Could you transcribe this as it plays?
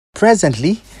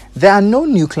Presently, there are no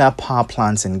nuclear power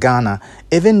plants in Ghana,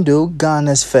 even though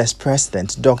Ghana's first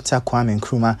president, Dr. Kwame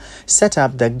Nkrumah, set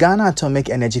up the Ghana Atomic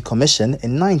Energy Commission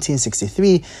in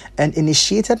 1963 and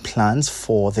initiated plans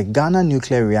for the Ghana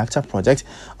nuclear reactor project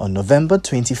on November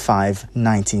 25,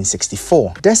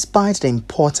 1964. Despite the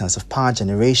importance of power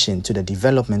generation to the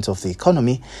development of the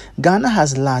economy, Ghana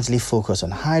has largely focused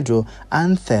on hydro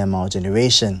and thermal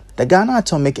generation. The Ghana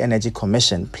Atomic Energy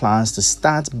Commission plans to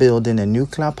start building a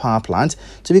nuclear power plant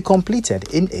to be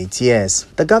completed in 8 years.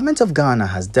 The government of Ghana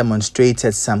has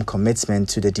demonstrated some commitment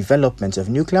to the development of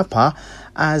nuclear power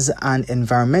as an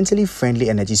environmentally friendly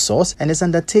energy source and is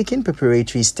undertaking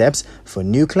preparatory steps for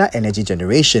nuclear energy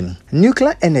generation.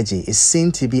 Nuclear energy is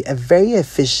seen to be a very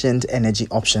efficient energy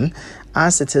option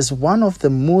as it is one of the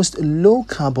most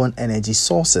low-carbon energy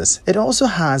sources. It also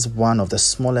has one of the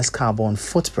smallest carbon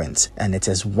footprints, and it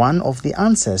is one of the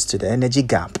answers to the energy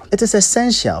gap. It is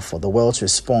essential for the world's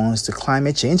response to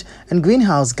climate change and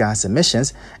greenhouse gas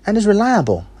emissions and is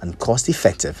reliable and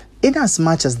cost-effective. In as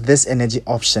much as this energy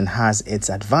option has its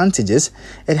advantages,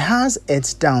 it has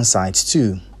its downsides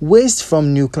too. Waste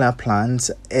from nuclear plants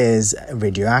is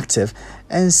radioactive,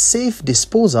 and safe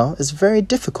disposal is very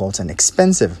difficult and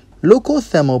expensive. Local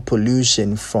thermal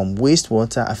pollution from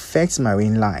wastewater affects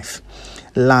marine life.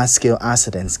 Large-scale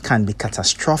accidents can be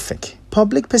catastrophic.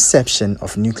 Public perception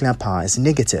of nuclear power is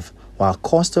negative, while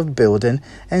cost of building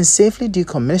and safely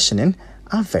decommissioning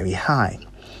are very high.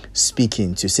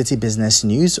 Speaking to Citi Business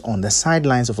News on the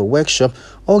sidelines of a workshop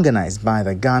organized by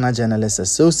the Ghana Journalists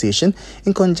Association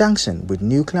in conjunction with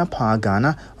Nuclear Power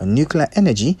Ghana on nuclear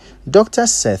energy, Dr.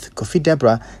 Seth Kofi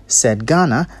Debrah said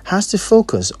Ghana has to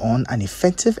focus on an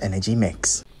effective energy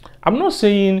mix. I'm not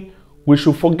saying we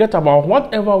should forget about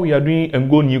whatever we are doing and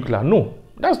go nuclear. No,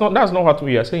 that's not what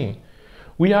we are saying.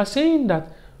 We are saying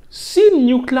that see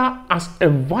nuclear as a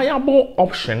viable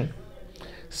option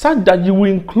such that you will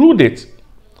include it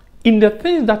in the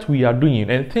things that we are doing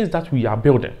and things that we are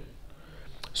building.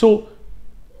 So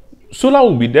solar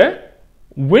will be there,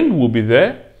 wind will be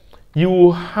there, you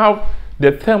will have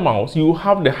the thermals, you will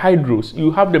have the hydros, you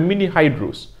will have the mini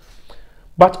hydros,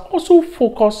 but also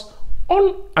focus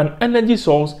on an energy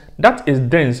source that is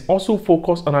dense, also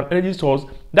focus on an energy source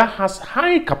that has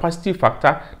high capacity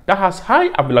factor, that has high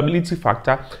availability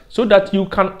factor, so that you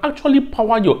can actually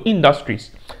power your industries.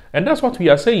 And that's what we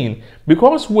are saying,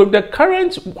 because with the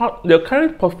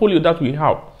current portfolio that we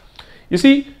have, you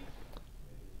see,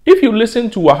 if you listen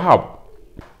to a hub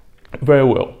very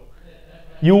well,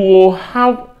 you will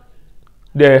have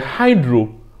the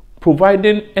hydro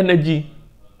providing energy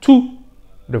to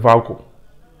the vehicle.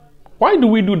 Why do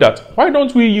we do that? Why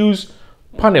don't we use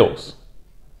panels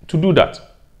to do that?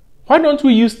 Why don't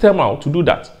we use thermal to do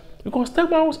that? Because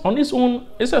thermal on its own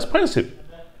is expensive.